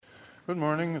Good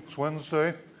morning. It's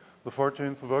Wednesday, the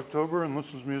 14th of October, and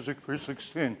this is Music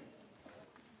 316.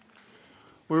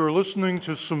 We were listening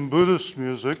to some Buddhist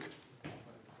music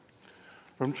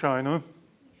from China.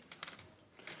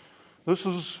 This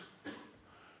is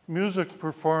music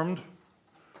performed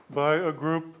by a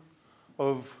group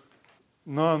of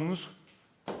nuns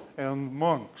and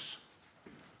monks.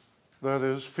 That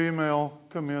is, female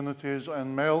communities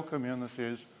and male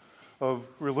communities of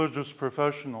religious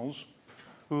professionals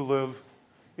who live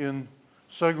in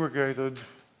segregated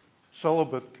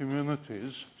celibate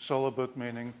communities, celibate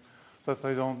meaning that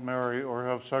they don't marry or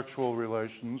have sexual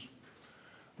relations.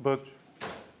 But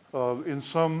in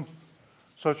some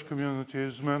such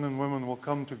communities, men and women will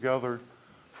come together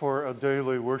for a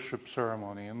daily worship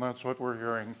ceremony, and that's what we're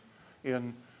hearing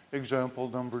in example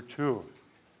number 2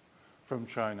 from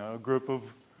China. A group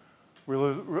of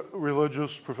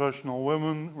religious professional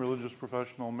women, religious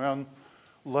professional men,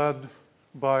 led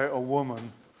by a woman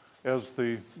as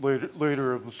the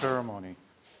leader of the ceremony.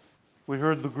 We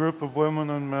heard the group of women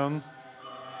and men.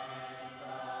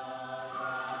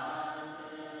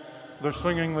 They're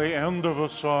singing the end of a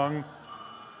song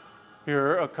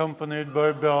here, accompanied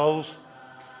by bells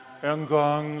and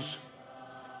gongs,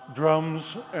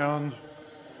 drums, and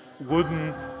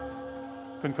wooden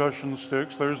concussion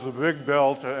sticks. There's the big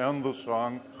bell to end the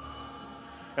song.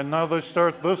 And now they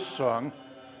start this song.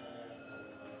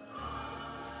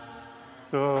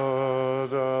 Da,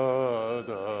 da,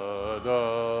 da,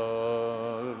 da,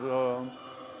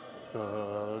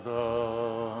 da,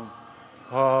 da.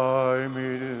 High,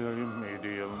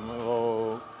 medium,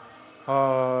 low.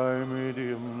 High,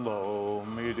 medium, low,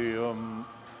 medium.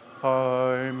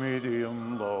 High,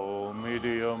 medium, low,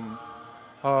 medium.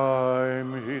 High,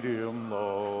 medium,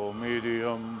 low,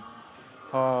 medium.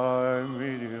 High,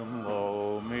 medium,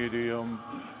 low, medium.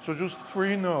 So just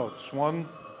 3 notes, one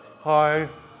high,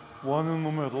 one in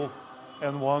the middle,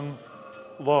 and one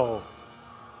low.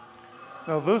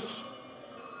 Now this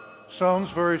sounds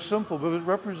very simple, but it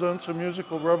represents a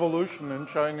musical revolution in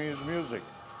Chinese music.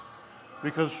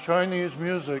 Because Chinese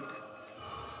music,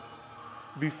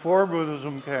 before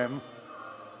Buddhism came,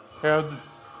 had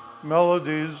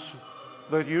melodies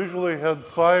that usually had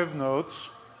 5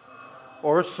 notes,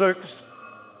 or 6,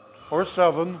 or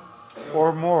 7,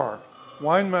 or more.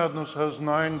 Wine Madness has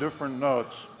 9 different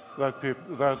notes that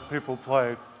people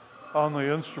play on the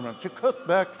instrument. To cut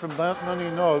back from that many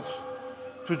notes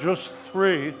to just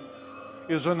 3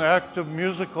 is an act of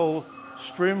musical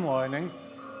streamlining,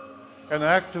 an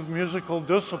act of musical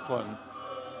discipline.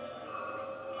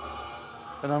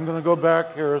 And I'm going to go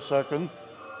back here a second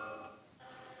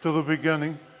to the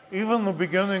beginning. Even the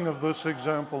beginning of this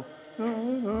example,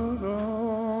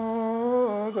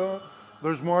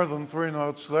 there's more than 3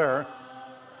 notes there.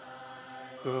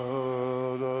 Da,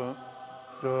 da,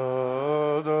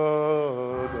 da,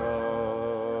 da, da,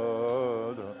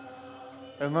 da.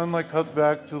 And then they cut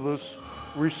back to this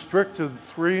restricted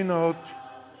 3-note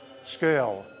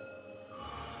scale.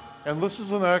 And this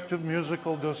is an act of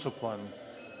musical discipline.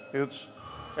 It's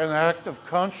an act of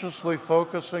consciously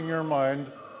focusing your mind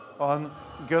on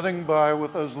getting by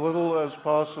with as little as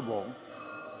possible.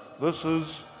 This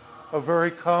is a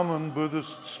very common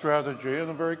Buddhist strategy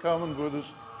and a very common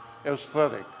Buddhist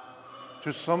aesthetic,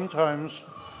 to sometimes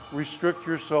restrict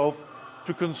yourself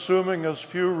to consuming as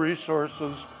few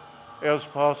resources as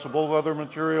possible, whether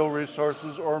material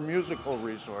resources or musical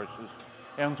resources,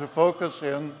 and to focus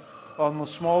in on the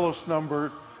smallest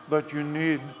number that you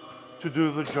need to do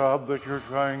the job that you're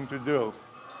trying to do.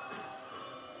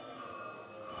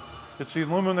 It's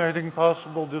eliminating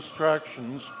possible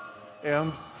distractions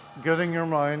and getting your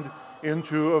mind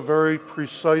into a very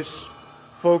precise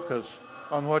focus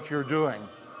on what you're doing.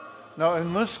 Now,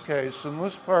 in this case, in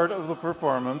this part of the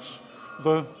performance,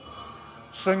 the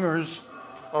singers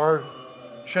are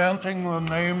chanting the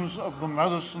names of the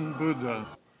medicine Buddha.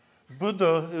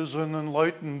 Buddha is an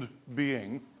enlightened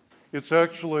being. It's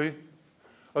actually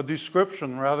a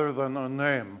description rather than a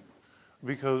name,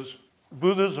 because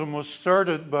Buddhism was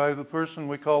started by the person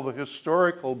we call the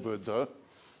historical Buddha,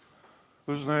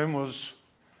 whose name was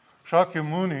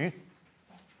Shakyamuni.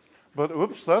 But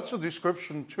oops, that's a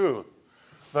description too.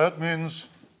 That means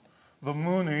the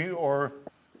Muni, or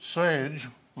sage,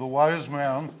 the wise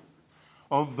man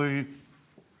of the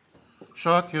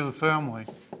Shakya family.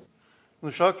 The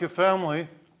Shakya family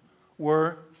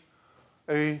were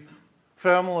a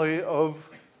family of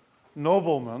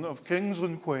noblemen, of kings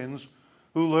and queens,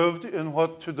 who lived in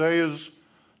what today is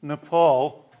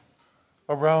Nepal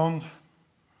around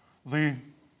the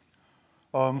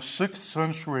 6th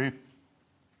century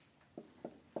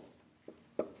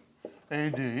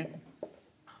AD.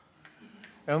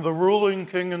 And the ruling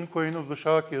king and queen of the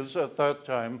Shakyas at that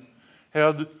time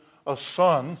had a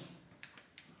son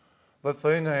that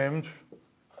they named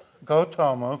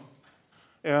Gautama,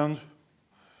 and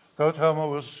Gautama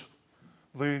was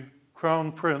the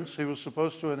crown prince. He was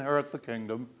supposed to inherit the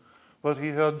kingdom, but he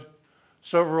had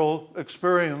several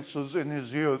experiences in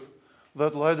his youth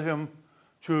that led him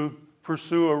to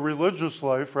pursue a religious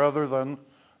life rather than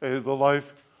the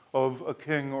life of a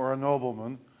king or a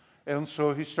nobleman. And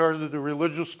so he started a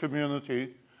religious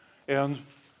community, and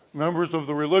members of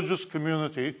the religious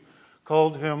community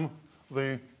called him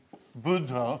the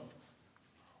Buddha,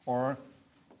 or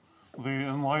the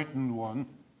Enlightened One,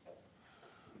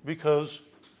 because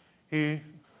he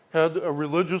had a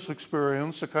religious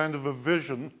experience, a kind of a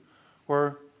vision,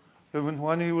 where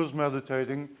when he was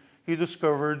meditating, he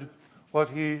discovered what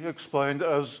he explained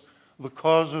as the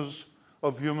causes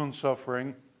of human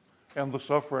suffering and the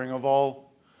suffering of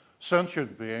all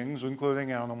sentient beings,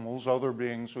 including animals, other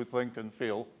beings who think and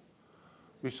feel,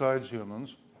 besides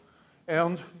humans,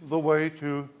 and the way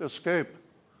to escape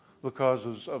the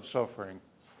causes of suffering.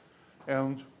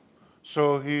 And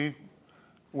so he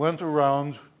went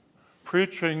around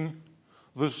preaching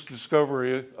this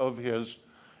discovery of his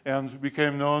and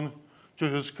became known to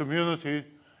his community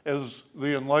as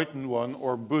the Enlightened One,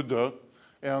 or Buddha,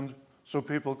 and so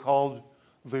people called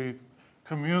the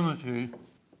community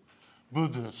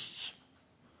Buddhists.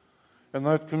 And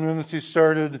that community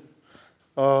started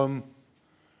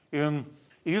in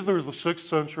either the 6th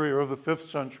century or the 5th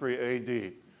century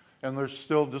AD. And there's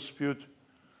still dispute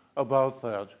about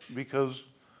that because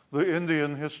the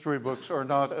Indian history books are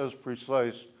not as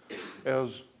precise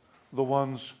as the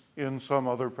ones in some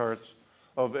other parts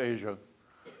of Asia.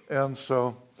 And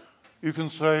so you can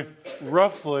say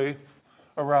roughly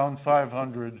around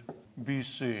 500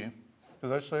 BC.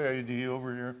 Did I say AD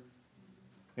over here?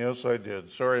 Yes, I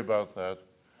did. Sorry about that.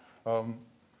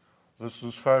 This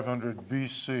is 500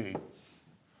 BC,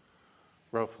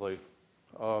 roughly,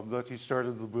 that he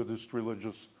started the Buddhist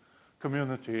religious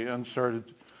community and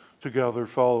started to gather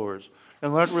followers.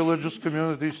 And that religious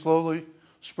community slowly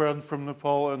spread from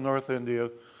Nepal and North India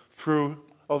through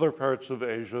other parts of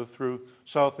Asia, through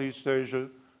Southeast Asia,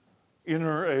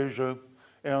 Inner Asia,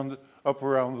 and up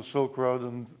around the Silk Road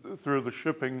and through the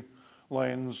shipping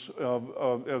lanes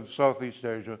of Southeast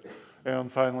Asia,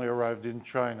 and finally arrived in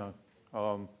China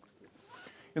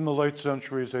in the late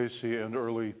centuries AC and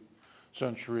early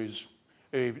centuries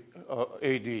AD,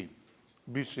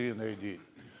 BC and AD.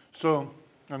 So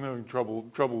I'm having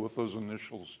trouble with those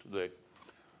initials today.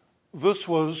 This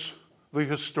was the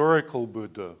historical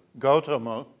Buddha,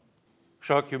 Gautama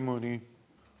Shakyamuni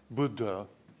Buddha,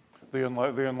 the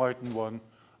Enlightened One,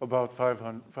 about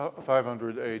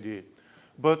 500 AD.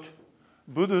 But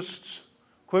Buddhists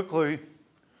quickly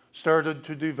started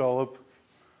to develop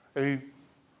a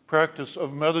practice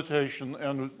of meditation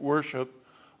and worship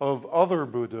of other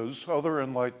Buddhas, other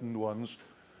enlightened ones,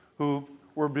 who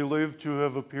were believed to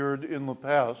have appeared in the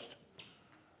past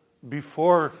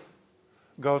before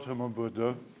Gautama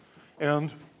Buddha,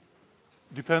 and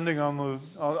depending on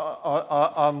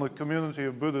the community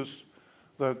of Buddhists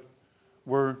that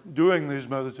were doing these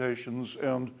meditations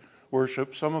and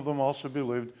worship, some of them also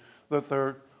believed that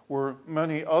there were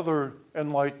many other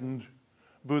enlightened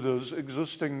Buddhas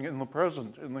existing in the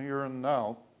present, in the here and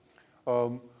now,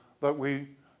 that we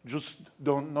just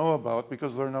don't know about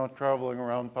because they're not traveling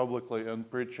around publicly and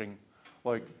preaching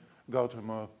like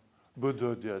Gautama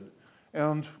Buddha did.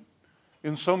 And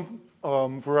in some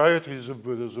varieties of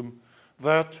Buddhism,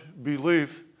 that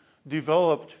belief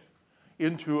developed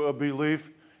into a belief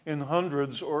in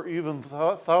hundreds or even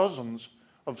thousands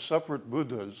of separate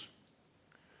Buddhas,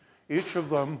 each of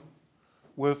them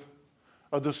with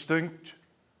a distinct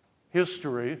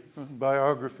history,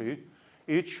 biography,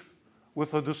 each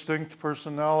with a distinct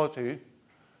personality,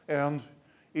 and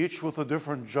each with a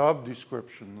different job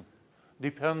description,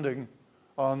 depending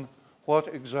on what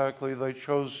exactly they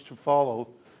chose to follow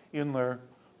in their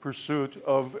pursuit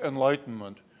of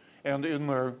enlightenment and in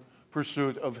their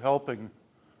pursuit of helping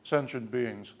sentient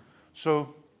beings.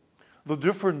 So the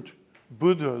different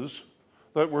Buddhas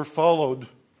that were followed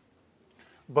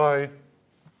by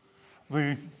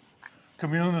the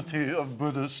community of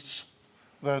Buddhists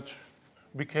that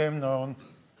became known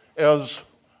as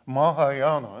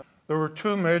Mahayana. There were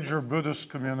two major Buddhist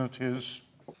communities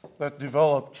that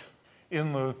developed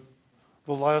in the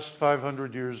last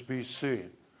 500 years BC,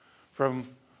 from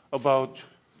about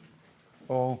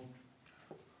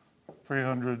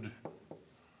 300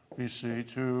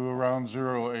 BC to around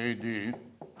 0 AD.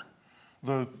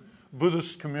 The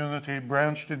Buddhist community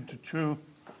branched into two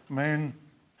main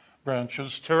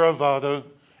branches, Theravada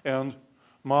and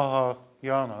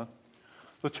Mahayana.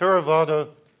 The Theravada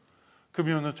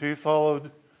community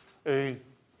followed a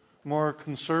more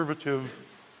conservative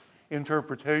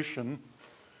interpretation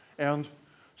and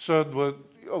said that,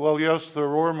 well, yes, there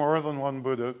were more than one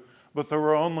Buddha, but there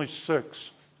were only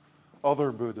 6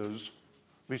 other Buddhas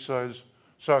besides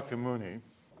Sakyamuni,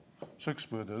 6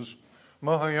 Buddhas.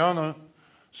 Mahayana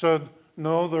said,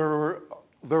 no, there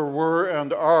were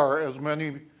and are as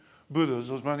many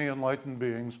Buddhas, as many enlightened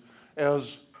beings,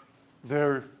 as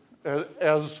there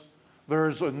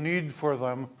is a need for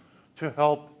them to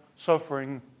help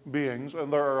suffering beings,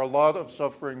 and there are a lot of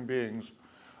suffering beings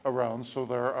around, so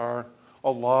there are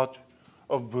a lot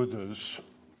of Buddhas.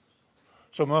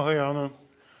 So Mahayana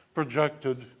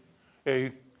projected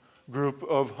a group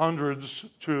of hundreds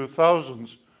to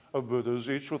thousands of Buddhas,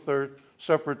 each with their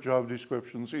separate job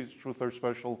descriptions, each with their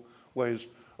special ways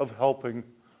of helping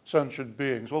sentient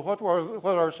beings. Well,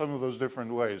 what are some of those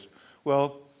different ways?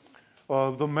 Well,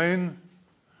 the main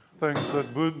things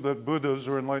that Buddhas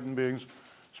or enlightened beings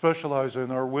specialize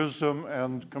in are wisdom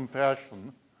and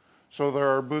compassion. So there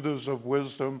are Buddhas of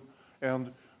wisdom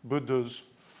and Buddhas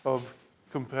of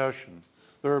compassion.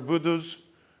 There are Buddhas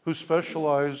who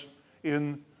specialize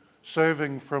in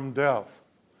saving from death.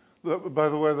 By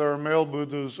the way, there are male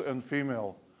Buddhas and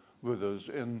female Buddhas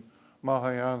in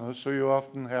Mahayana, so you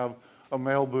often have a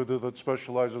male Buddha that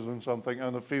specializes in something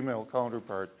and a female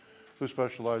counterpart who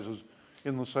specializes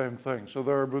in the same thing. So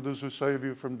there are Buddhas who save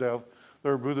you from death.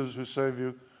 There are Buddhas who save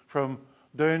you from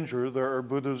danger. There are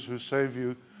Buddhas who save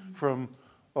you from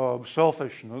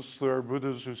selfishness. There are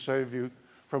Buddhas who save you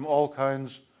from all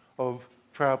kinds of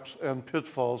traps and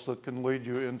pitfalls that can lead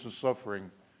you into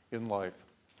suffering in life.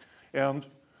 And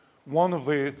one of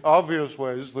the obvious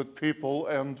ways that people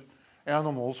and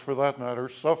animals, for that matter,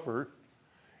 suffer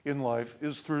in life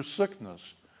is through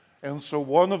sickness. And so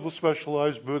one of the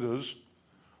specialized Buddhas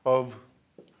of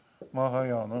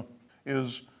Mahayana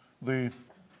is the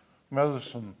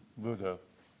medicine Buddha,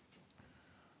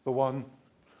 the one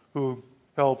who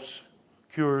helps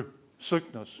cure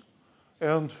sickness.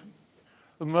 And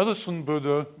the medicine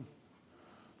Buddha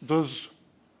does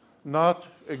not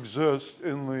exist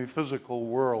in the physical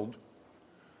world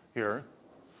here.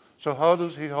 So how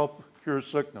does he help cure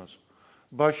sickness?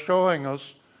 By showing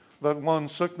us that one,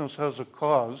 sickness has a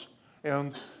cause,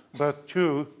 and that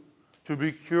two, to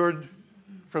be cured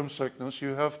from sickness, you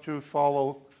have to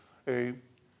follow a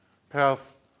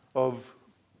path of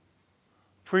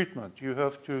treatment. You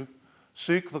have to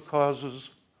seek the causes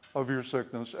of your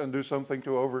sickness and do something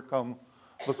to overcome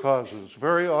the causes.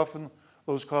 Very often,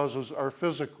 those causes are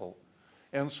physical,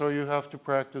 and so you have to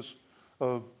practice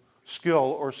a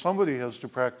skill, or somebody has to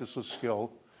practice a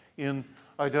skill in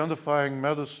identifying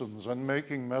medicines and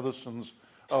making medicines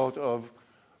out of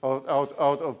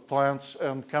plants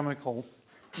and chemical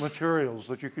materials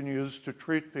that you can use to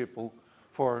treat people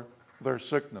for their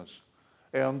sickness.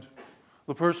 And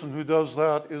the person who does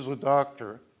that is a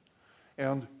doctor,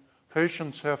 and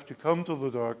patients have to come to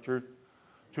the doctor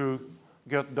to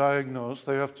get diagnosed.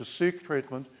 They have to seek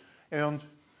treatment, and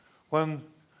when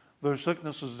their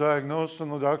sickness is diagnosed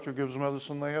and the doctor gives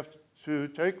medicine, they have to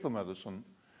take the medicine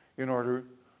in order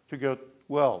to get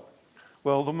well.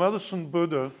 Well, the medicine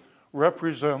Buddha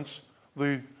represents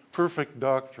the perfect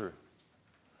doctor.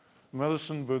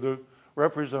 Medicine Buddha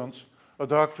represents a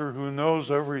doctor who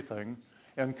knows everything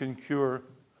and can cure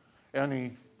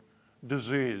any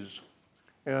disease.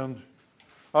 And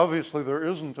obviously there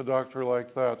isn't a doctor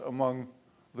like that among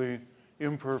the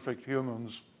imperfect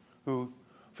humans who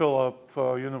fill up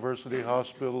University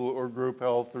Hospital or Group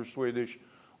Health or Swedish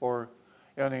or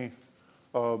any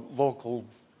local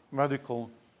medical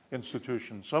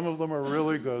institution. Some of them are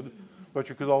really good, but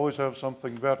you could always have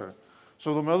something better.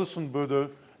 So the medicine Buddha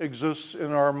exists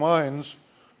in our minds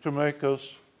to make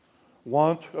us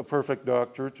want a perfect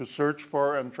doctor, to search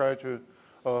for and try to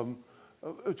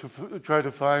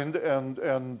find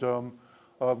and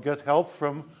get help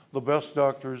from the best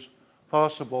doctors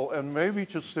possible, and maybe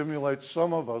to stimulate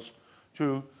some of us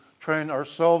to train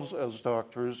ourselves as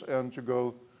doctors and to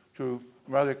go to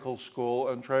medical school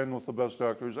and train with the best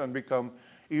doctors and become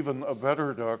even a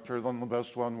better doctor than the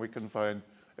best one we can find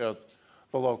at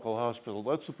the local hospital.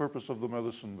 That's the purpose of the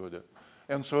medicine Buddha.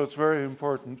 And so it's very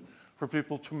important for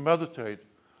people to meditate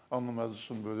on the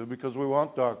medicine Buddha, because we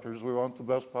want doctors, we want the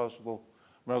best possible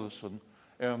medicine,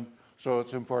 and so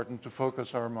it's important to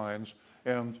focus our minds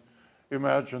and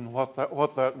imagine what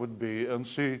that would be and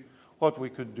see what we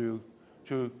could do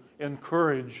to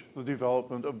encourage the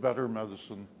development of better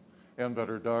medicine and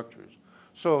better doctors.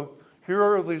 So here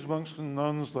are these monks and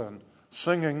nuns then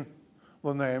singing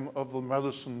the name of the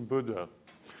medicine Buddha.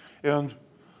 And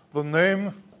the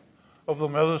name of the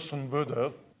medicine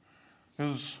Buddha,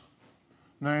 his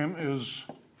name is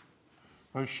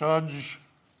Vaishajya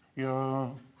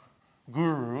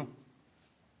Guru.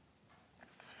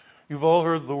 You've all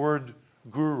heard the word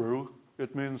guru.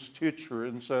 It means teacher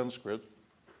in Sanskrit.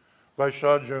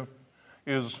 Vaishajya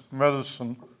is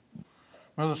medicine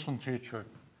teacher.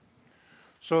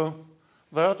 So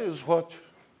that is what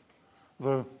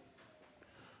the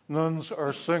nuns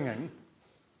are singing,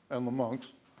 and the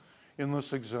monks, in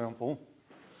this example.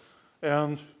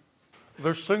 And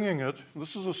they're singing it.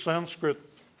 This is a Sanskrit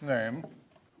name.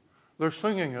 They're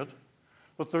singing it,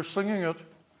 but they're singing it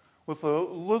with a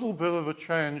little bit of a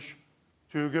change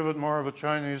to give it more of a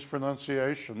Chinese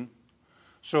pronunciation.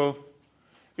 So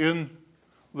in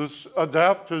this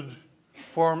adapted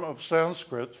form of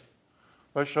Sanskrit,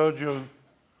 Vaishajya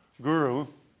Guru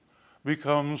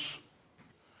becomes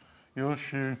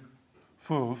Yoshi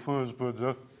Fu. Fu is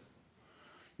Buddha.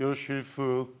 Yoshi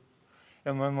Fu.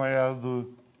 And then they add the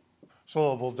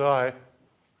syllable Dai.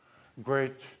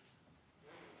 Great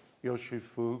Yoshi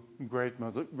Fu. Great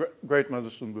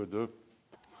medicine Buddha.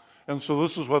 And so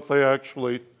this is what they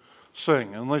actually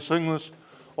sing. And they sing this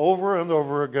over and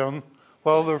over again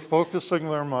while they're focusing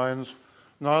their minds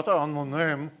not on the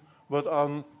name, but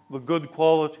on the good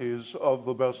qualities of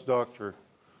the best doctor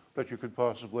that you could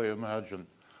possibly imagine.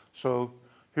 So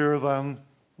here then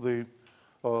the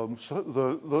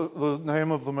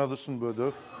name of the medicine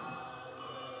Buddha.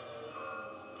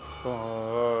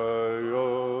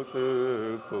 2,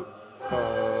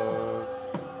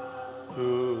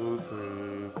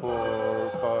 3, 4,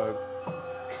 5.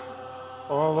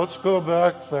 Oh, let's go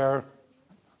back there.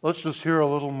 Let's just hear a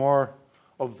little more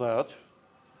of that.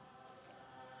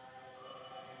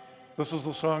 This is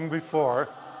the song before.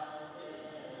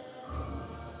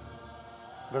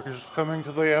 They're just coming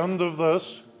to the end of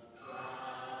this.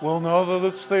 We'll know that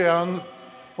it's the end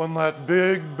when that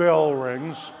big bell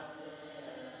rings.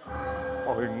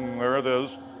 Boing, there it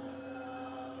is.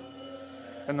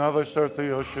 And now they start the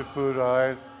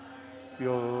Yoshifurai.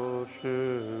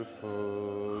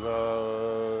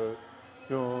 Yoshifurai.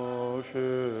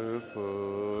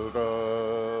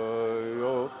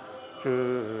 Yoshifurai.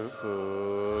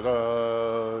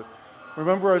 Yoshifurai.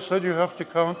 Remember I said you have to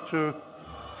count to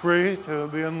 3 to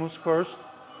be in this course?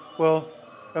 Well,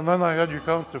 and then I had you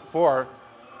count to 4.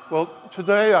 Well,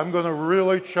 today I'm going to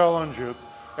really challenge you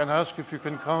and ask if you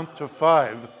can count to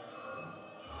 5.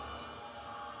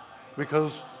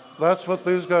 Because that's what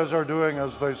these guys are doing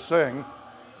as they sing.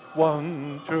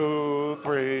 1, 2,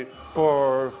 3,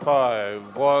 4,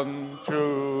 5. 1,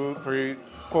 2, 3,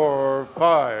 4,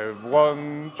 5.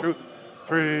 1, 2,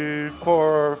 3,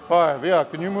 4, 5. Yeah,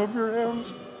 can you move your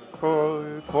hands?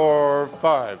 4,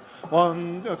 5.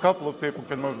 A couple of people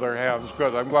can move their hands.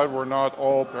 Good. I'm glad we're not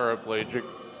all paraplegic,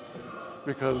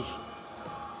 because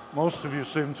most of you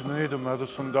seem to need a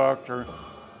medicine doctor,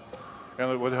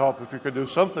 and it would help if you could do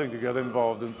something to get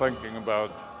involved in thinking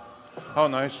about how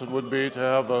nice it would be to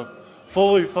have a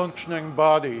fully functioning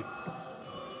body.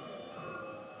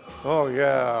 Oh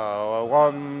yeah,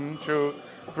 1, 2,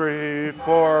 3,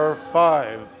 4,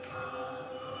 5.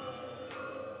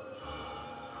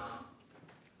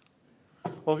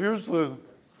 Well, here's the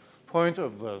point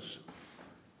of this.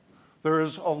 There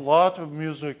is a lot of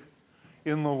music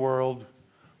in the world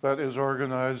that is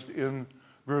organized in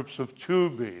groups of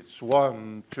 2 beats.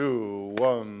 1, 2,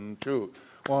 1, 2,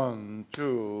 1,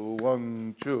 2,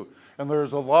 1, 2. And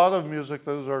there's a lot of music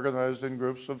that is organized in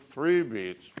groups of 3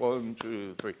 beats. 1,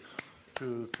 2, 3,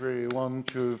 2, 3, 1,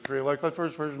 2, 3, like the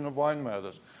first version of Wine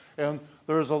Madness. And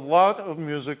there's a lot of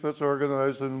music that's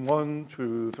organized in 1,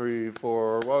 2, 3,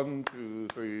 4, 1, 2,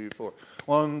 3, 4,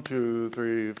 1, 2,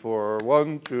 3, 4,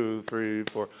 1, 2, 3,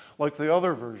 4, like the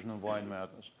other version of Wine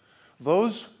Madness.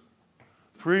 Those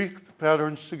 3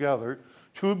 patterns together,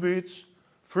 2 beats,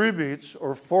 3 beats,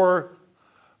 or 4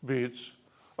 beats,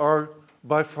 are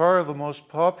by far the most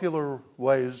popular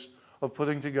ways of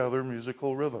putting together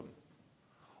musical rhythm.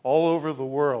 All over the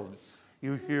world,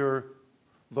 you hear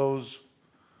those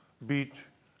beat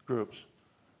groups.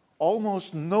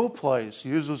 Almost no place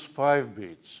uses 5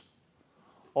 beats.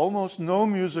 Almost no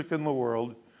music in the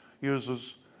world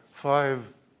uses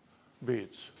 5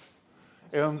 beats.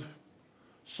 And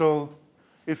so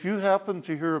if you happen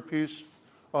to hear a piece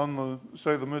on the,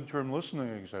 say, the midterm listening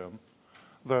exam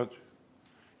that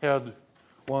had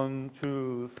 1,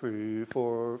 2, 3,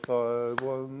 4, 5,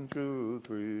 1, 2,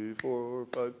 3, 4,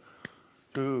 5,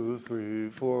 2, 3,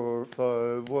 4,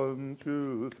 5, 1,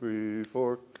 2, 3,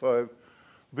 4, 5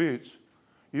 beats,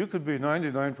 you could be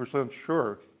 99%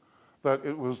 sure that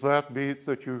it was that beat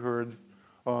that you heard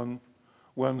on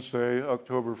Wednesday,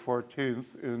 October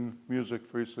 14th in Music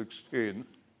 316.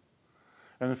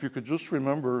 And if you could just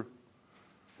remember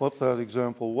what that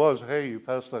example was, hey, you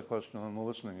passed that question on the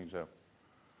listening exam.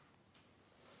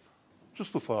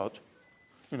 Just a thought.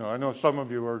 You know, I know some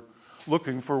of you are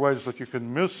looking for ways that you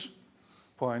can miss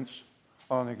points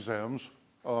on exams.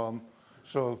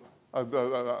 So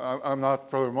I'm not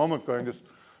for a moment going to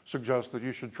suggest that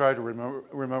you should try to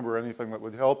remember anything that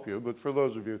would help you. But for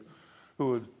those of you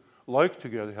who would like to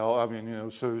get help, I mean, you know,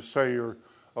 so say you're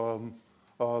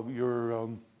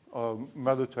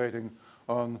meditating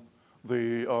on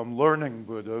the learning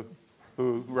Buddha,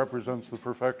 who represents the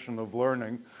perfection of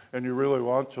learning, and you really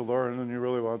want to learn and you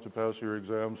really want to pass your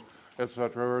exams,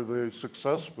 etc., or the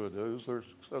success Buddha. Is there a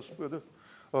success Buddha?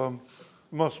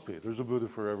 Must be. There's a Buddha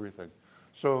for everything.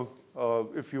 So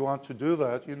if you want to do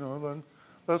that, you know, then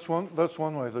that's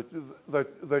one way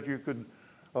that you could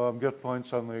get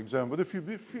points on the exam. But if you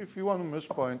want to miss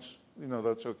points, you know,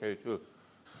 that's okay too.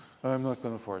 I'm not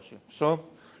going to force you. So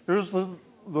here's the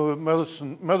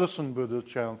medicine Buddha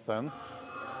chant then.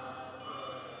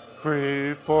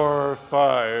 3, 4,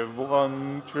 5.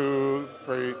 1, 2,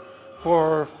 3,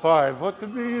 4, 5. What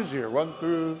could be easier? 1,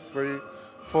 2, 3,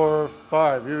 4,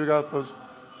 5. You got those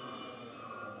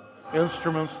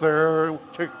instruments there.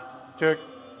 Tick, tick,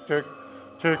 tick,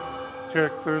 tick,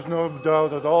 tick. There's no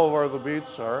doubt at all where the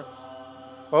beats are.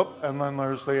 Oh, and then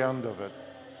there's the end of it.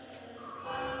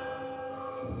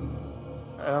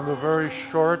 And a very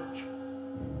short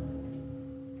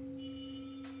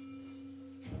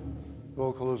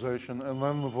vocalization, and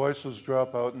then the voices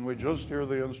drop out, and we just hear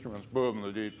the instruments. Boom,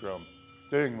 the deep drum.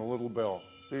 Ding, the little bell.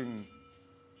 Ding,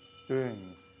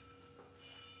 ding,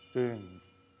 ding.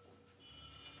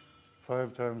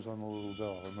 5 times on the little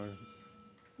bell, and then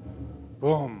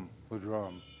boom, the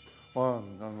drum.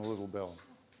 1 on the little bell.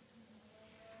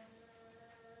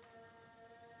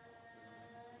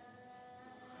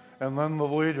 And then the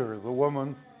leader, the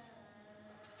woman,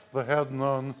 the head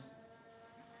nun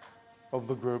of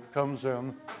the group, comes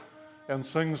in and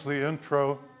sings the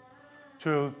intro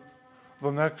to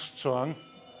the next song.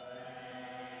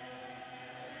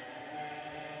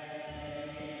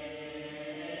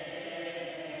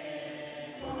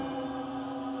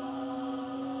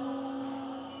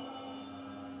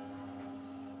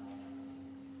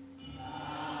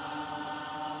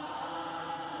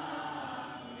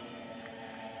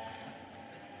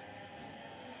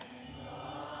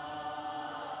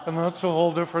 And that's a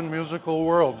whole different musical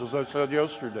world, as I said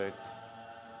yesterday.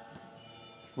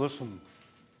 Listen.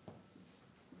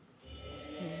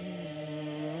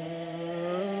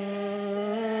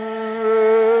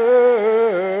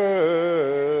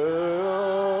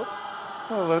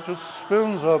 Oh, that just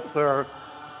spins up there.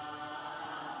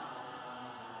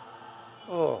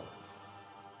 Oh,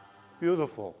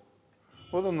 beautiful.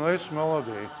 What a nice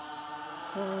melody.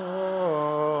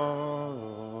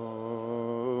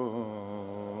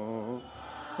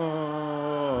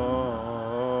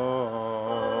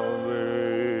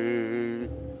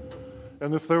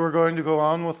 And if they were going to go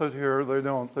on with it here, they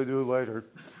don't, they do later.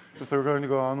 If they were going to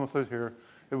go on with it here,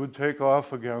 it would take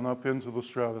off again up into the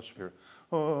stratosphere.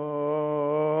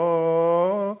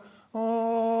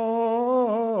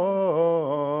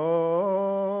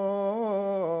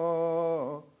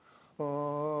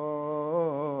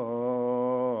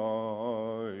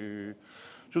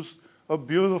 Just a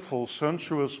beautiful,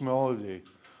 sensuous melody,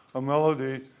 a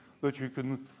melody that you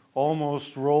can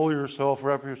almost roll yourself,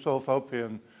 wrap yourself up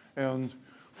in, and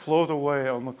float away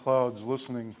on the clouds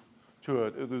listening to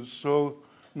it. It is so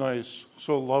nice,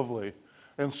 so lovely,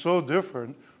 and so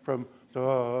different from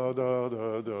da da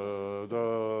da da da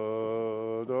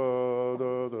da da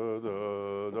da da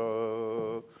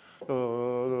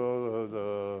da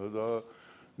da da.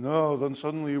 No, then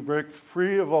suddenly you break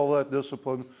free of all that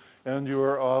discipline, and you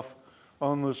are off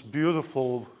on this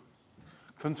beautiful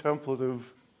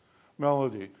contemplative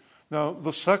melody. Now,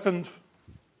 the second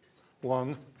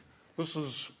one, this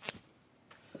is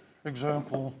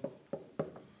example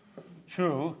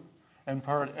 2, and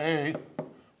part A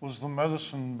was the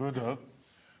medicine Buddha.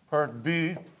 Part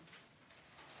B,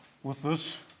 with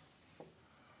this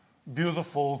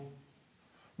beautiful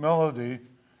melody,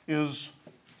 is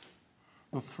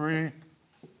the 3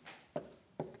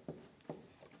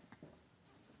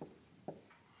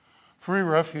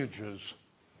 refuges.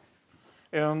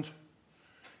 And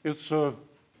it's a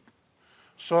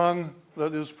song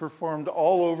that is performed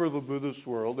all over the Buddhist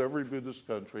world, every Buddhist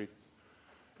country.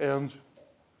 And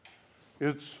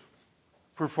it's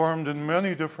performed in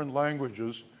many different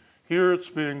languages. Here it's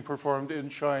being performed in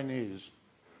Chinese.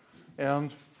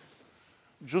 And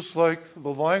just like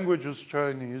the language is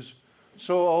Chinese,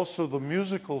 so also the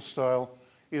musical style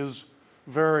is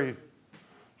very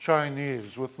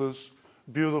Chinese, with this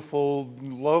beautiful,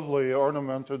 lovely,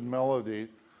 ornamented melody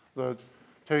that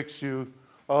takes you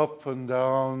up and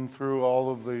down through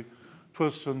all of the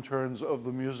twists and turns of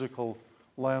the musical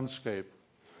landscape.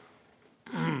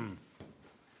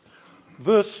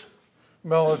 This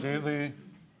melody,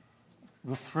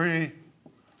 the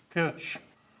three-pitch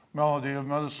melody of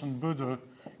Medicine Buddha,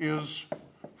 is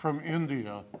from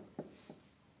India.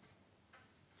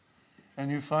 And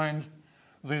you find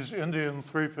these Indian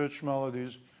three-pitch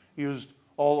melodies used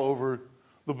all over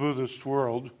the Buddhist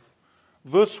world.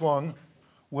 This one,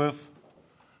 with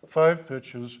 5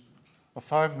 pitches, a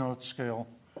 5-note scale,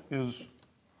 is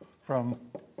from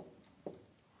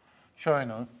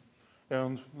China,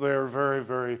 and they are very,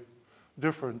 very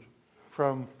different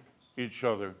from each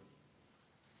other.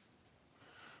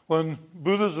 When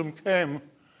Buddhism came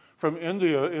from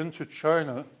India into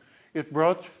China, it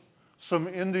brought some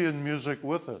Indian music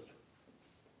with it,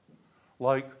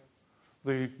 like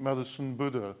the Medicine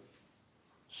Buddha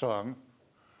song.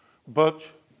 But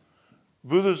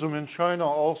Buddhism in China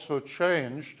also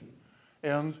changed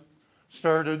and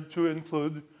started to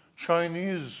include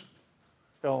Chinese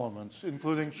elements,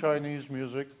 including Chinese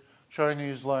music,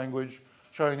 Chinese language,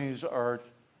 Chinese art,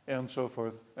 and so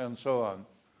forth and so on.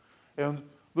 And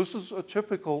this is a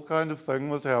typical kind of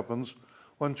thing that happens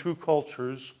when two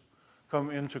cultures come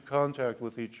into contact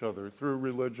with each other through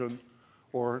religion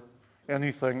or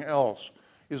anything else,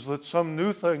 is that some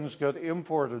new things get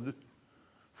imported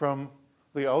from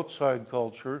the outside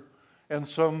culture and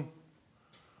some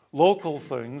local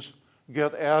things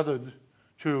get added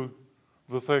to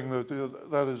the thing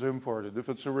that is imported. If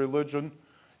it's a religion,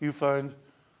 you find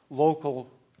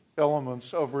local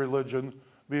elements of religion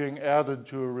being added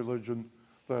to a religion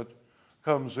that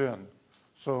comes in.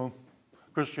 So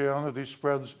Christianity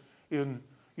spreads in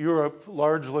Europe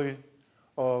largely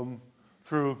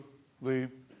through the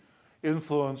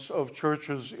influence of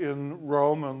churches in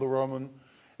Rome and the Roman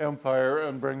Empire,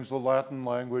 and brings the Latin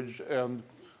language and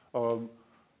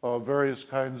various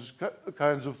kinds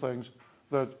of things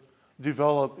that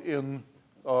develop in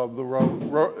the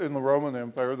Roman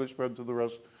Empire. They spread to the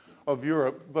rest of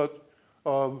Europe. But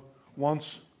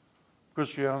once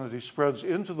Christianity spreads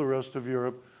into the rest of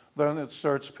Europe, then it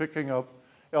starts picking up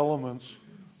elements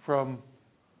from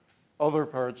other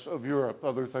parts of Europe,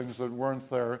 other things that weren't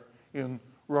there in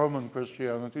Roman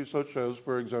Christianity, such as,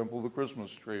 for example, the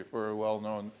Christmas tree, for a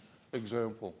well-known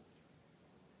example.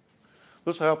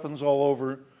 This happens all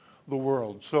over the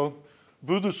world. So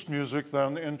Buddhist music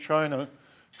then in China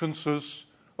consists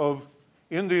of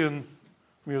Indian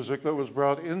music that was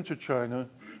brought into China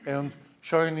and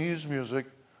Chinese music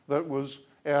that was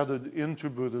added into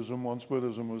Buddhism once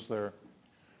Buddhism was there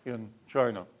in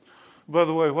China. By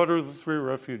the way, what are the 3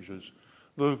 refuges?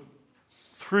 The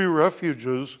 3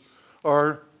 refuges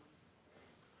are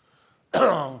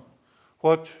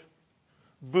what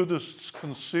Buddhists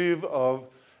conceive of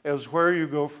as where you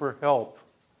go for help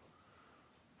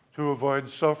to avoid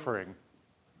suffering.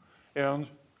 And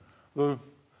the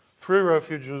 3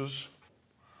 refuges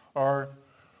are,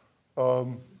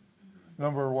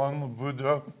 number 1, the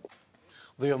Buddha,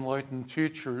 the enlightened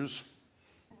teachers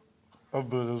of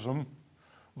Buddhism,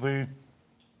 the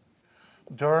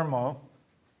Dharma,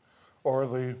 or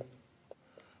the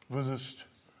Buddhist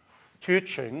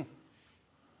teaching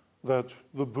that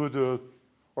the Buddha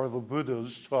or the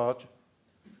Buddhas taught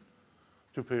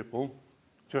to people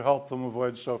to help them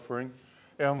avoid suffering,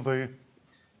 and the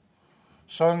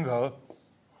Sangha,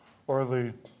 or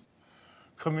the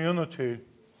community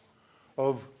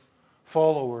of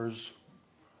followers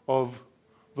of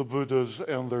the Buddhas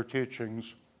and their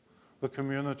teachings, the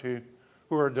community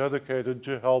who are dedicated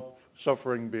to help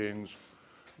suffering beings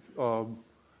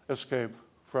escape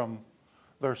from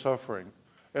their suffering.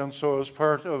 And so as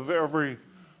part of every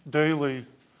daily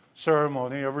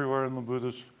ceremony everywhere in the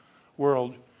Buddhist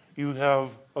world, you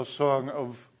have a song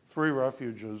of 3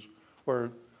 refuges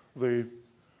where the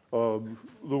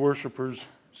worshipers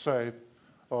say,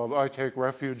 I take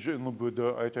refuge in the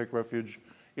Buddha, I take refuge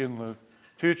in the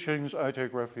teachings, I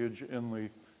take refuge in the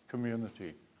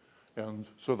community. And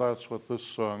so that's what this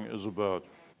song is about.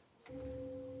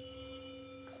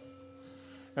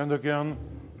 And again,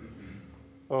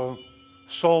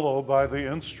 solo by the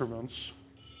instruments.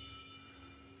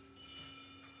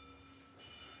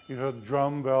 You had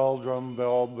drum, bell,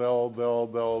 bell, bell,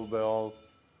 bell,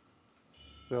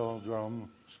 bell, drum,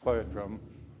 quiet drum,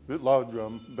 loud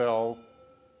drum, bell,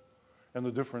 and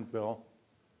a different bell.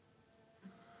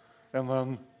 And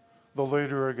then the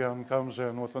leader again comes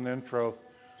in with an intro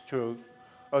to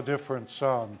a different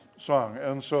song.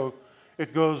 And so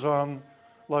it goes on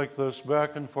like this,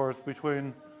 back and forth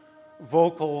between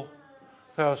vocal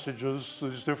passages,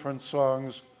 these different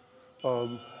songs,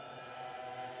 and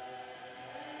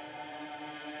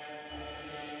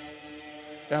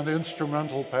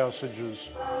instrumental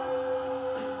passages.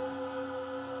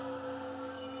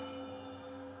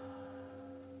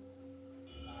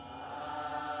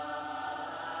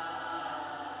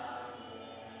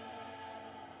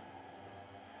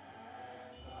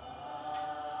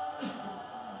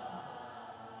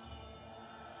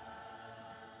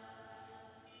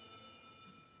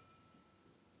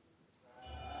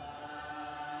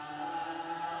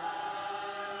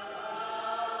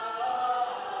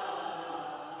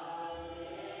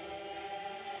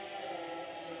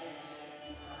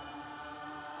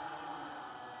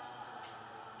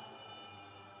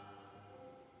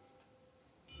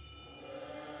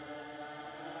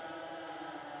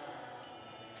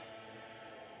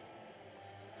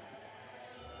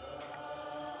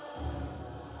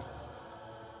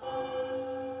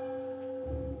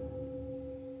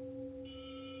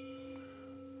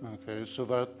 Okay, so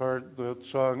that part, that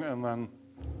song, and then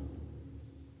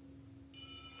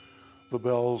the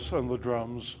bells and the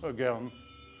drums again,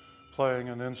 playing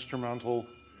an instrumental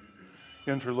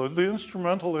interlude. The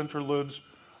instrumental interludes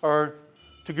are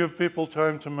to give people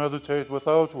time to meditate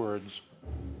without words.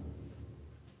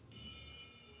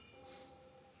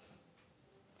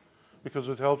 Because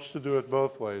it helps to do it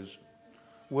both ways.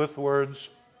 With words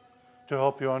to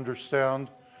help you understand,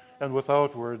 and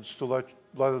without words to let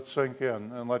it sink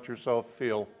in and let yourself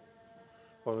feel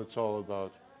what it's all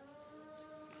about.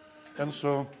 And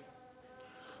so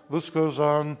this goes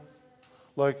on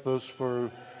like this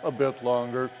for a bit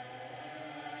longer.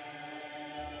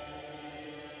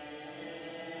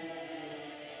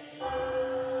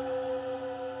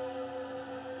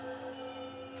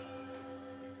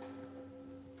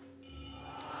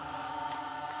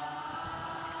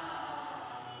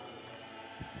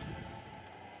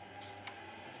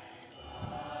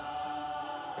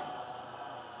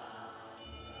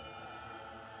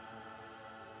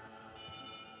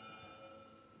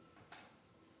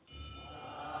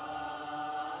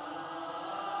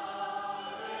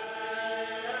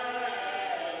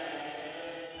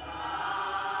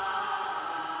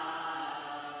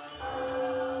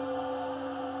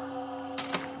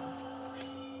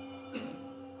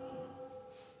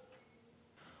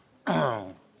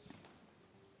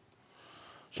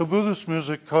 So Buddhist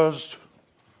music caused,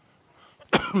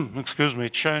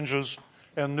 changes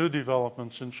and new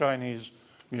developments in Chinese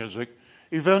music.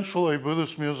 Eventually,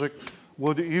 Buddhist music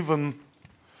would even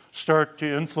start to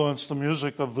influence the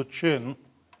music of the Qin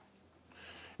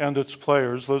and its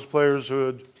players, those players who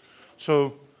had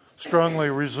so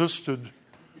strongly resisted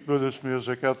Buddhist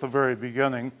music at the very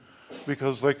beginning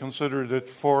because they considered it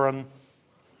foreign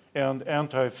and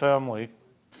anti-family.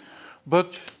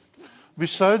 But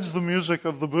besides the music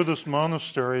of the Buddhist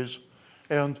monasteries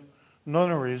and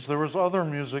nunneries, there was other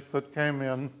music that came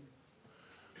in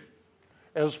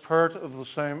as part of the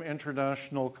same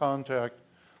international contact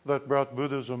that brought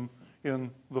Buddhism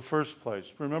in the first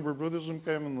place. Remember, Buddhism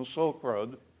came in the Silk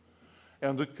Road,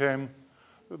 and it came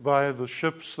by the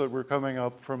ships that were coming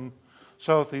up from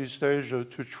Southeast Asia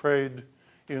to trade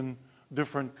in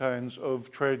different kinds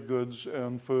of trade goods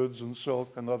and foods and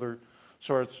silk and other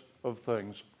sorts of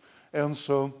things. And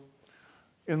so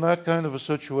in that kind of a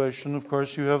situation, of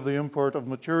course, you have the import of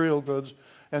material goods,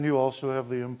 and you also have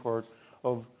the import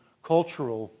of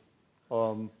cultural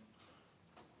elements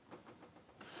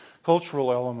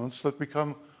that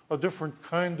become a different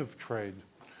kind of trade.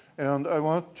 And I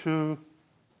want to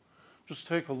just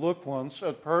take a look once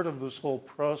at part of this whole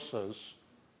process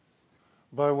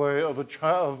by way of a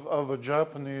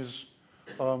Japanese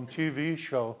TV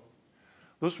show.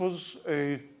 This was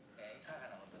a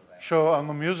show on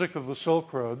the music of the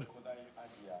Silk Road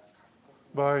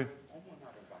by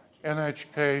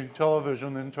NHK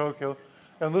Television in Tokyo.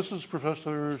 And this is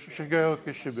Professor Shigeo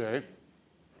Kishibe,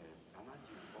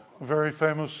 a very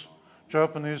famous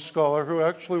Japanese scholar who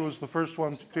actually was the first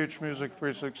one to teach Music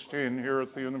 316 here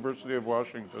at the University of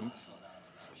Washington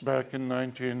back in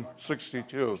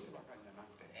 1962.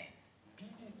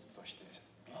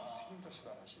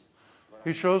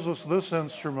 He shows us this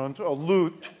instrument, a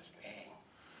lute,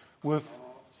 with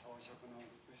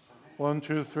 1,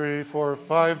 2, 3, 4,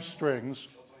 5 strings.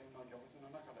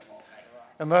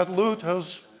 And that lute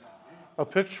has a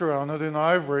picture on it in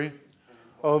ivory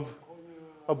of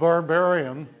a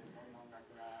barbarian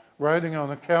riding on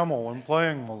a camel and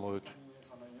playing the lute.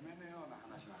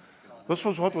 This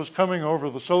was what was coming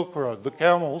over the Silk Road, the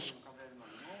camels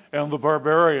and the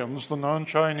barbarians, the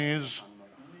non-Chinese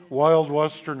wild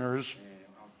Westerners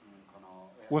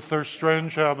with their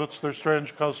strange habits, their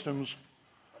strange customs,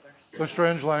 their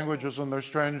strange languages, and their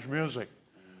strange music.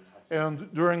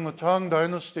 And during the Tang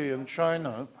Dynasty in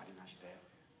China,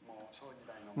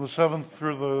 in the 7th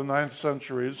through the 9th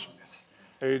centuries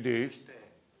AD,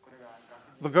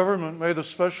 the government made a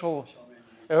special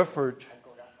effort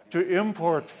to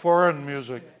import foreign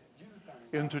music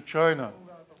into China.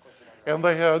 And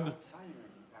they had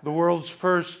the world's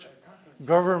first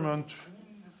government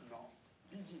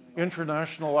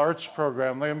international arts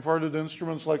program. They imported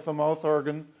instruments like the mouth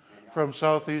organ from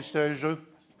Southeast Asia.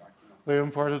 They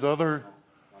imported other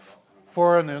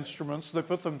foreign instruments. They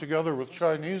put them together with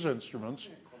Chinese instruments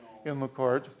in the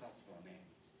court.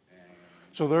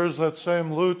 So there's that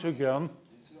same lute again,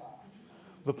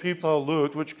 the pipa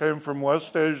lute, which came from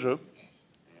West Asia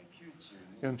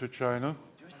into China.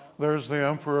 There's the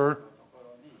emperor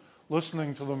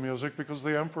listening to the music because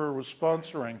the emperor was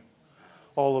sponsoring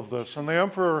all of this. And the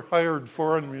emperor hired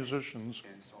foreign musicians.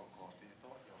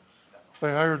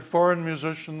 They hired foreign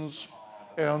musicians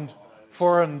and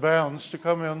foreign bands to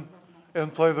come in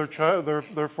and play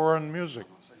their foreign music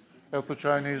at the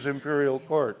Chinese imperial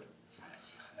court,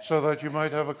 so that you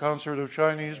might have a concert of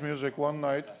Chinese music one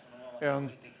night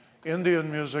and Indian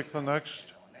music the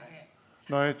next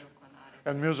night,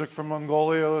 and music from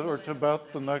Mongolia or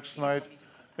Tibet the next night,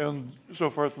 and so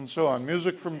forth and so on.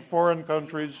 Music from foreign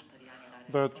countries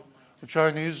that the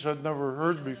Chinese had never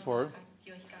heard before.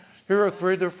 Here are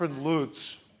 3 different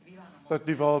lutes that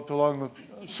developed along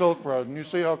the Silk Road, and you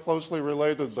see how closely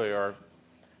related they are.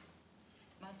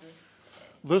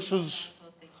 This is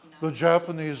the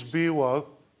Japanese biwa.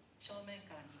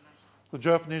 The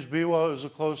Japanese biwa is a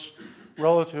close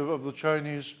relative of the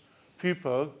Chinese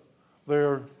pipa. They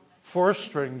are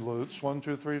 4-stringed lutes, 1,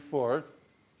 2, 3, 4.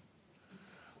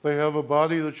 They have a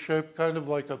body that's shaped kind of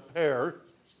like a pear,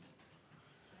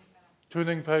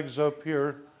 tuning pegs up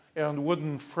here, and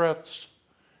wooden frets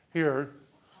here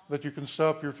that you can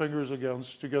stop your fingers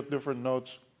against to get different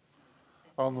notes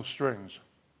on the strings.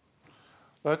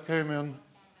 That came in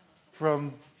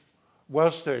from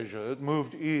West Asia. It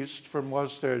moved east from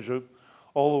West Asia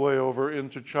all the way over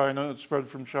into China. It spread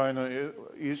from China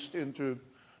east into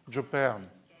Japan.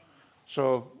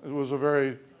 So it was a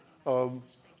very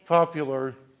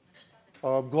popular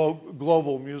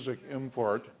global music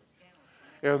import.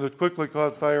 And it quickly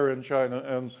caught fire in China,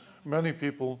 and many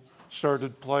people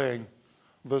started playing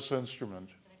this instrument.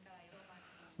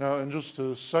 Now, in just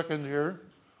a second here,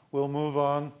 we'll move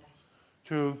on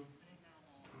to,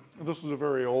 this is a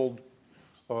very old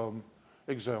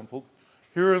example.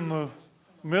 Here in the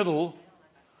middle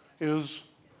is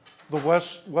the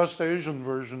West Asian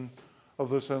version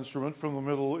of this instrument from the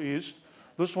Middle East.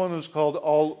 This one is called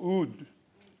al-oud.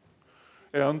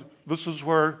 And this is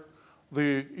where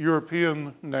the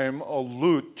European name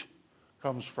al-lute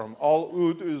comes from.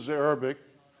 Al-oud is Arabic,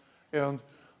 and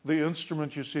the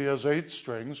instrument you see has 8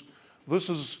 strings. This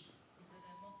is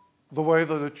the way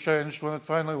that it changed when it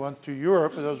finally went to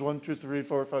Europe. It has 1, 2, 3,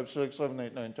 4, 5, 6, 7,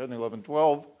 8, 9, 10, 11,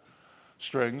 12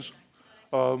 strings.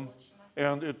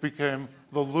 And it became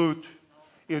the lute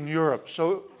in Europe.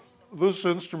 So this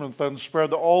instrument then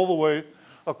spread all the way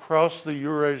across the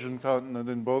Eurasian continent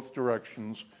in both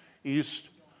directions, east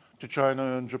to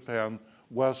China and Japan,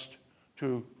 west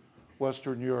to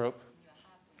Western Europe.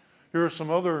 Here are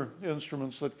some other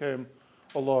instruments that came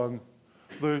along.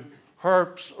 The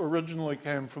harps originally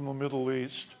came from the Middle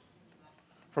East,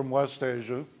 from West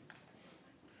Asia,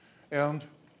 and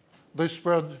they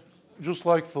spread just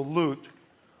like the lute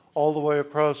all the way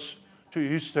across to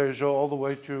East Asia, all the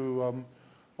way to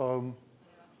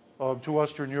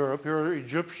Western Europe. Here are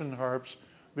Egyptian harps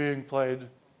being played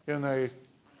in a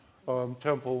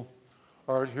temple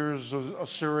art. Here's a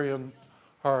Assyrian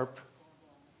harp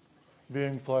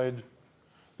being played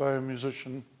by a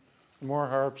musician. More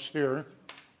harps here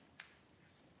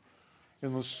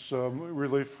in this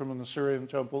relief from an Assyrian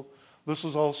temple. This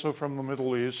is also from the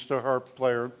Middle East, a harp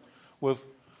player with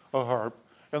a harp.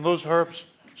 And those harps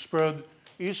spread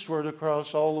eastward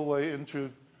across all the way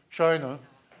into China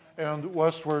and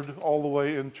westward all the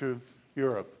way into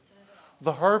Europe.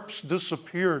 The harps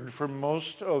disappeared from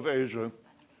most of Asia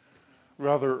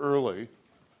rather early.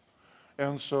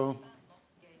 And so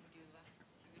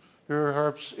here are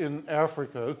harps in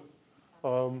Africa,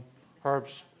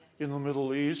 harps in the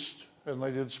Middle East, and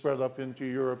they did spread up into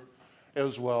Europe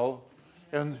as well.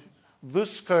 And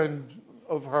this kind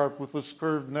of harp with this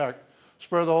curved neck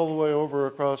spread all the way over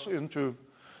across into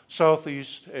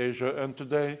Southeast Asia. And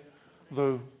today,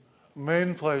 the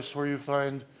main place where you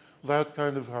find that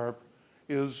kind of harp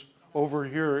is over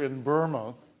here in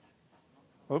Burma.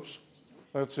 Oops,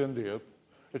 that's India.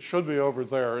 It should be over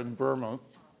there in Burma.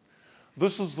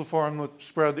 This is the form that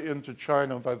spread into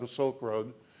China by the Silk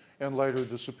Road and later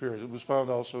disappeared. It was found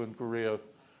also in Korea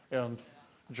and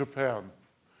Japan,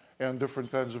 and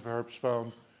different kinds of harps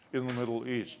found in the Middle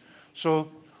East. So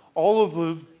all of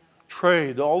the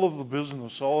trade, all of the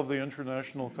business, all of the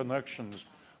international connections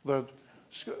that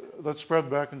spread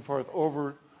back and forth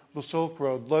over the Silk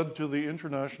Road led to the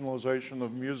internationalization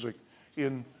of music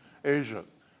in Asia.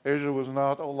 Asia was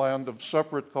not a land of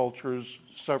separate cultures,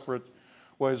 separate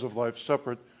ways of life,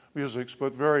 separate musics,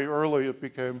 but very early it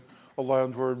became a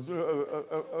land where,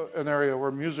 an area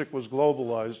where music was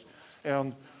globalized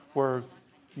and where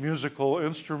musical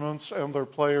instruments and their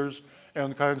players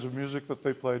and kinds of music that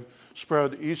they played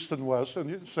spread east and west,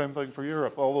 and same thing for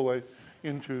Europe, all the way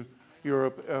into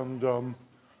Europe, and there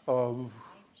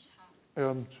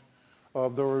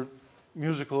were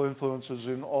musical influences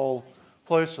in all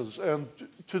places. And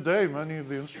today, many of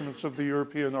the instruments of the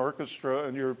European orchestra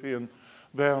and European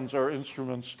bands are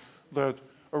instruments that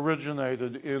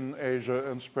originated in Asia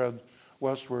and spread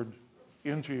westward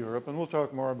into Europe. And we'll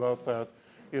talk more about that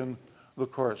in the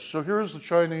course. So here's the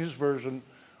Chinese version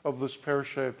of this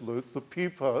pear-shaped lute, the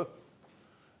pipa.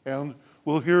 And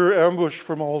we'll hear ambush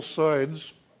from all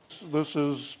sides. This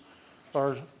is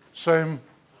our same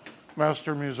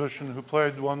master musician who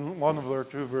played one of their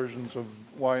two versions of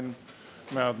Wine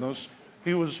Madness.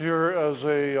 He was here as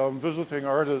a visiting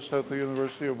artist at the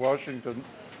University of Washington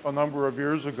a number of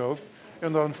years ago.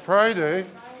 And on Friday,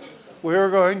 we are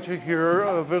going to hear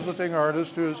a visiting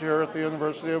artist who is here at the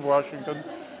University of Washington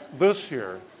this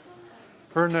year.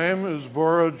 Her name is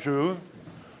Bora Ju.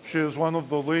 She is one of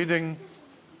the leading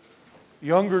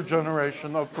younger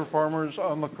generation of performers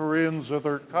on the Korean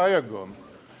zither Kayagum.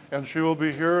 And she will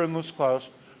be here in this class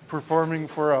performing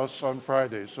for us on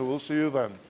Friday. So we'll see you then.